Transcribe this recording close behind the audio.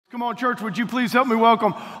Come on, church, would you please help me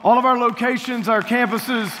welcome all of our locations, our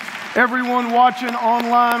campuses, everyone watching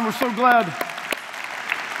online. We're so glad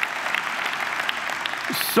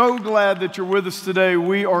that you're with us today.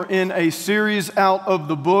 We are in a series out of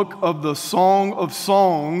the book of the Song of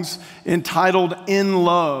Songs entitled In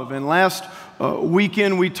Love. And last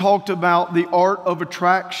weekend we talked about the art of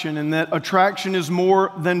attraction, and that attraction is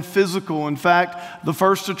more than physical. In fact, the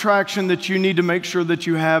first attraction that you need to make sure that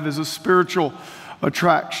you have is a spiritual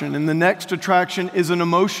attraction. And the next attraction is an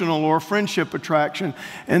emotional or friendship attraction.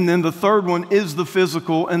 And then the third one is the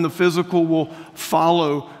physical, and the physical will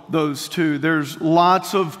follow those two. There's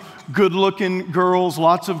lots of good-looking girls,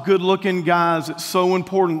 lots of good-looking guys. It's so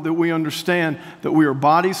important that we understand that we are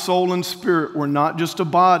body, soul, and spirit. We're not just a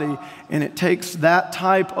body, and it takes that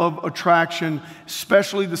type of attraction,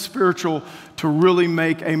 especially the spiritual, to really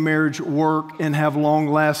make a marriage work and have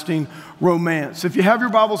long-lasting romance. If you have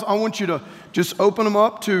your Bibles, I want you to just open them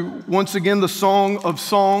up to, once again, the Song of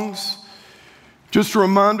Songs. Just a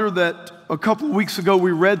reminder that a couple of weeks ago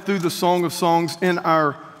we read through the Song of Songs in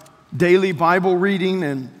our daily Bible reading,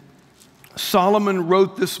 and Solomon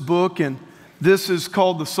wrote this book, and this is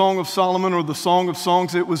called the Song of Solomon, or the Song of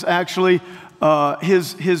Songs. It was actually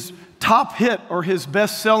his top hit, or his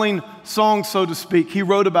best-selling song, so to speak. He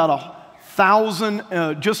wrote about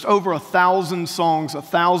just over 1,000 songs,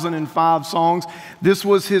 1,005 songs. This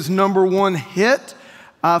was his number one hit.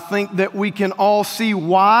 I think that we can all see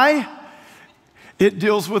why. It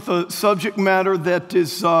deals with a subject matter that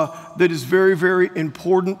is very, very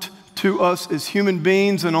important to us as human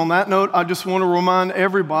beings. And on that note, I just want to remind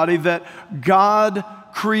everybody that God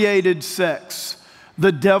created sex.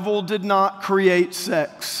 The devil did not create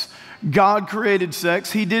sex. God created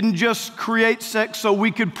sex. He didn't just create sex so we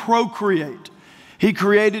could procreate. He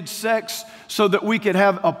created sex so that we could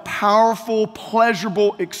have a powerful,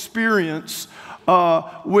 pleasurable experience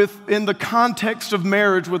in the context of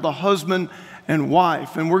marriage with a husband and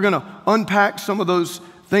wife. And we're going to unpack some of those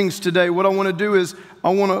things today. What I want to do is I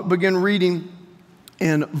want to begin reading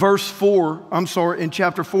in in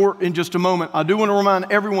chapter 4 in just a moment. I do want to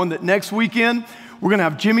remind everyone that next weekend we're going to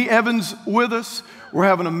have Jimmy Evans with us. We're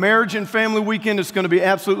having a marriage and family weekend. It's going to be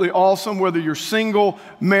absolutely awesome. Whether you're single,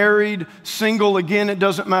 married, single, again, it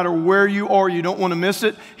doesn't matter where you are. You don't want to miss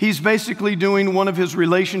it. He's basically doing one of his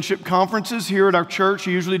relationship conferences here at our church.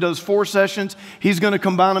 He usually does 4 sessions. He's going to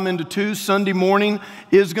combine them into 2. Sunday morning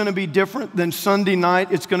is going to be different than Sunday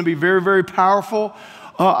night. It's going to be very, very powerful.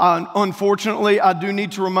 Unfortunately, I do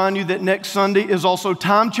need to remind you that next Sunday is also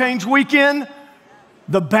time change weekend.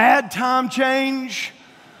 The bad time change,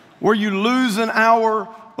 where you lose an hour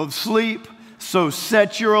of sleep. So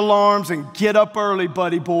set your alarms and get up early,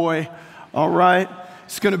 buddy boy. All right?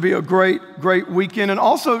 It's going to be a great, great weekend. And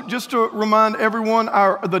also, just to remind everyone,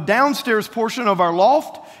 the downstairs portion of our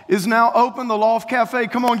loft is now open, the Loft Cafe.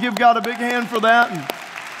 Come on, give God a big hand for that. And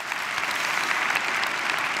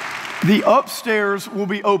the upstairs will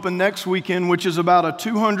be open next weekend, which is about a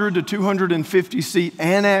 200 to 250 seat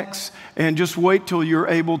annex. And just wait till you're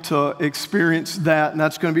able to experience that. And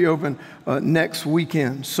that's going to be open next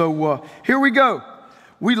weekend. So here we go.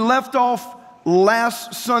 We left off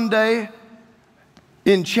last Sunday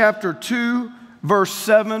in chapter 2, verse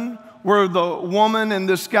 7, where the woman and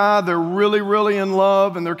this guy, they're really, really in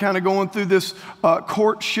love, and they're kind of going through this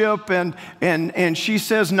courtship, and she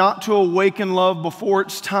says not to awaken love before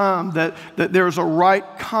it's time, that there's a right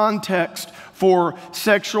context for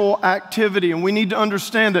sexual activity. And we need to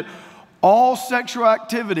understand that all sexual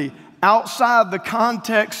activity outside the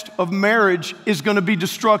context of marriage is going to be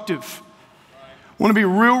destructive. I want to be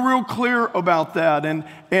real, real clear about that.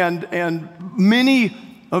 And many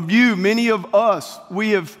of us,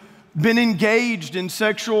 we have been engaged in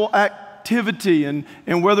sexual activity, and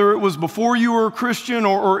whether it was before you were a Christian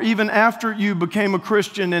or even after you became a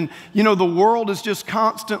Christian. And, you know, the world is just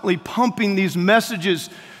constantly pumping these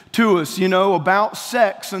messages to us, you know, about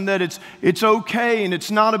sex, and that it's okay and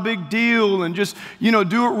it's not a big deal, and just, you know,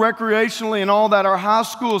 do it recreationally and all that. Our high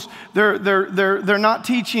schools, they're not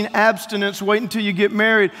teaching abstinence, wait until you get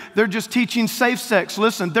married. They're just teaching safe sex.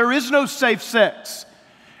 Listen, there is no safe sex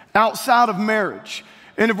outside of marriage.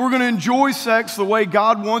 And if we're going to enjoy sex the way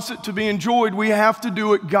God wants it to be enjoyed, we have to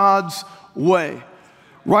do it God's way.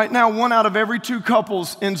 Right now, 1 out of every 2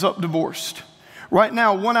 couples ends up divorced. Right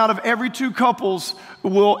now, 1 out of every 2 couples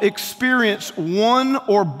will experience one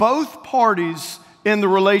or both parties in the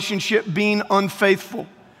relationship being unfaithful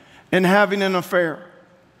and having an affair.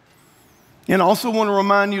 And I also want to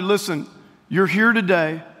remind you, listen, you're here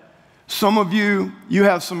today. Some of you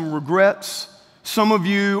have some regrets. Some of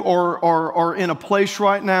you are in a place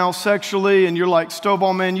right now sexually, and you're like,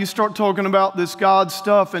 Stovall, man, you start talking about this God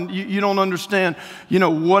stuff, and you don't understand,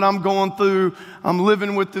 what I'm going through. I'm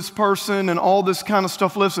living with this person and all this kind of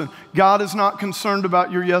stuff. Listen, God is not concerned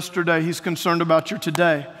about your yesterday. He's concerned about your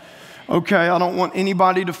today. Okay, I don't want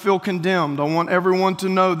anybody to feel condemned. I want everyone to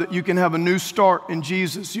know that you can have a new start in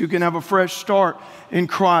Jesus. You can have a fresh start in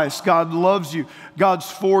Christ. God loves you.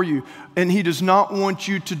 God's for you. And He does not want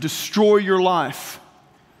you to destroy your life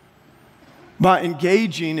by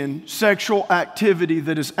engaging in sexual activity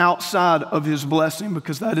that is outside of His blessing,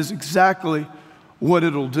 because that is exactly what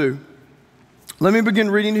it'll do. Let me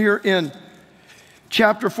begin reading here in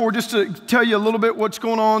chapter 4, just to tell you a little bit what's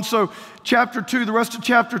going on. So chapter 2, the rest of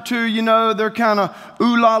chapter 2, they're kind of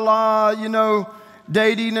ooh la la,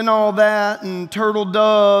 dating and all that, and turtle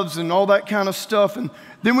doves and all that kind of stuff. And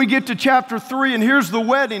then we get to chapter 3, and here's the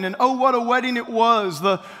wedding. And oh, what a wedding it was.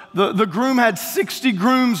 The groom had 60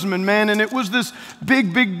 groomsmen, man, and it was this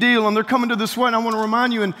big, big deal. And they're coming to this wedding. I want to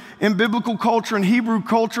remind you, in biblical culture and Hebrew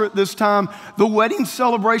culture at this time, the wedding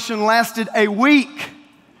celebration lasted a week.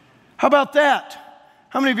 How about that?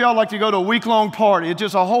 How many of y'all like to go to a week-long party?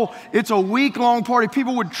 It's a week-long party.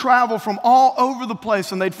 People would travel from all over the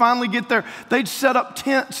place, and they'd finally get there. They'd set up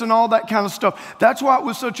tents and all that kind of stuff. That's why it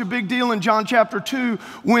was such a big deal in John chapter 2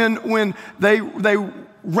 when they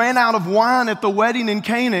ran out of wine at the wedding in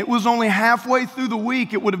Cana. It was only halfway through the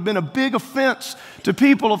week. It would have been a big offense to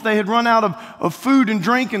people if they had run out of food and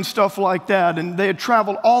drink and stuff like that, and they had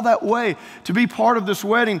traveled all that way to be part of this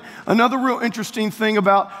wedding. Another real interesting thing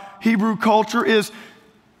about Hebrew culture is,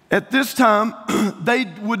 at this time, they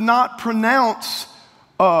would not pronounce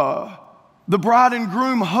the bride and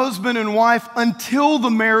groom husband and wife until the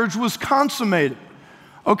marriage was consummated.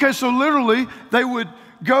 Okay, so literally, they would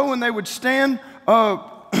go and they would stand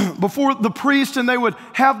before the priest, and they would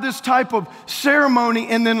have this type of ceremony,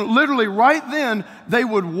 and then literally right then, they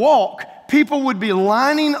would walk. People would be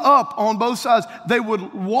lining up on both sides. They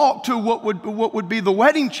would walk to what would be the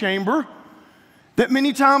wedding chamber that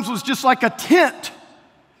many times was just like a tent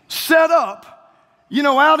set up,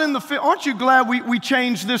 out in the field. Aren't you glad we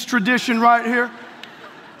changed this tradition right here?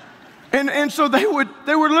 And so they would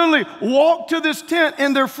literally walk to this tent,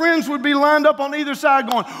 and their friends would be lined up on either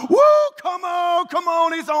side going, woo, come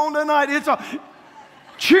on, he's on tonight.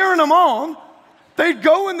 Cheering them on. They'd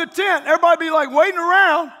go in the tent. Everybody be like waiting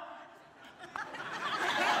around.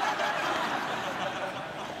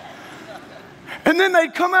 And then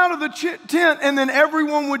they'd come out of the tent, and then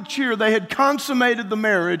everyone would cheer. They had consummated the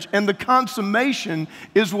marriage, and the consummation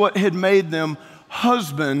is what had made them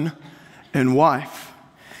husband and wife.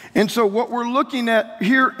 And so what we're looking at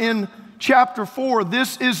here in chapter 4,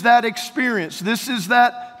 this is that experience. This is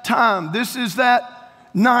that time. This is that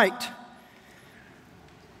night.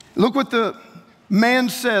 Look what the man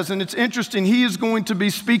says, and it's interesting. He is going to be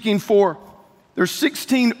speaking there's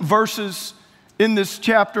 16 verses in this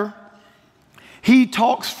chapter. He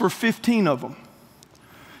talks for 15 of them.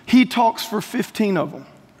 He talks for 15 of them.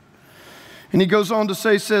 And he goes on to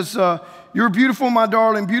say, you're beautiful, my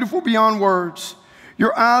darling, beautiful beyond words.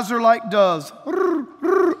 Your eyes are like doves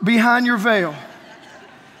behind your veil.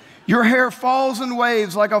 Your hair falls in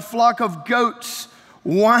waves like a flock of goats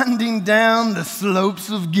winding down the slopes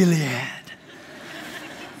of Gilead.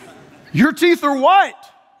 Your teeth are white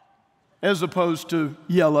as opposed to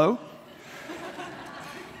yellow.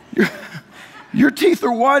 Your teeth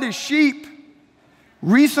are white as sheep,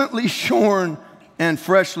 recently shorn and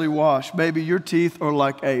freshly washed. Baby, your teeth are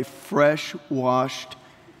like a fresh washed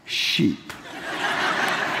sheep.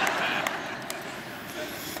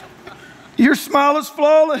 Your smile is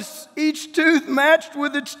flawless, each tooth matched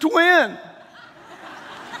with its twin.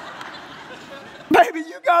 Baby,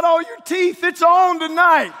 you got all your teeth. It's on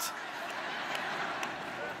tonight.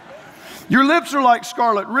 Your lips are like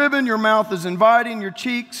scarlet ribbon. Your mouth is inviting. Your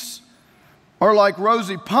cheeks are like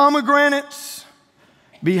rosy pomegranates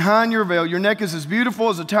behind your veil. Your neck is as beautiful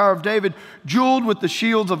as the Tower of David, jeweled with the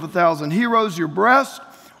shields of 1,000 heroes. Your breasts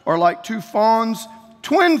are like two fawns,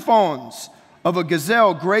 twin fawns of a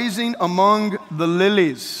gazelle grazing among the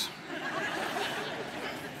lilies.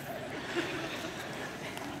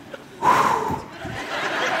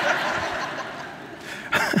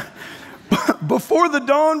 Before the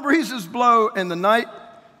dawn breezes blow and the night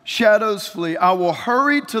shadows flee, I will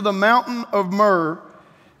hurry to the mountain of myrrh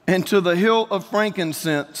and to the hill of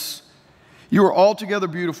frankincense. You are altogether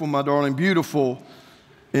beautiful, my darling, beautiful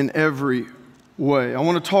in every way. I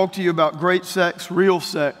want to talk to you about great sex, real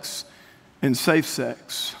sex, and safe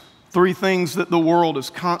sex. 3 things that the world is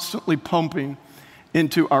constantly pumping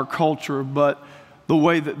into our culture, but the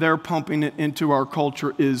way that they're pumping it into our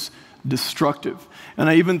culture is destructive. And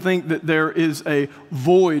I even think that there is a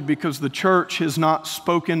void because the church has not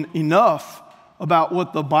spoken enough about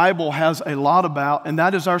what the Bible has a lot about, and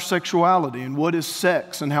that is our sexuality and what is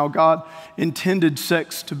sex and how God intended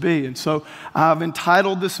sex to be. And so I've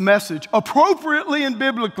entitled this message appropriately and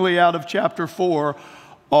biblically out of chapter 4,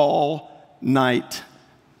 All Night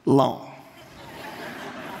Long.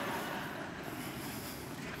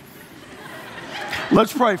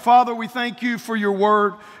 Let's pray. Father, we thank you for your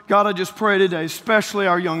word. God, I just pray today, especially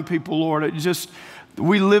our young people, Lord.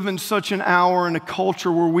 We live in such an hour and a culture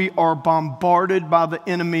where we are bombarded by the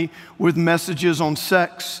enemy with messages on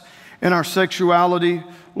sex and our sexuality.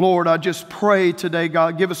 Lord, I just pray today,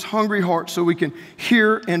 God, give us hungry hearts so we can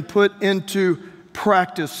hear and put into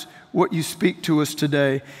practice what you speak to us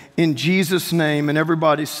today. In Jesus' name, and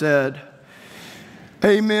everybody said,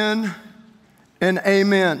 amen and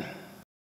amen.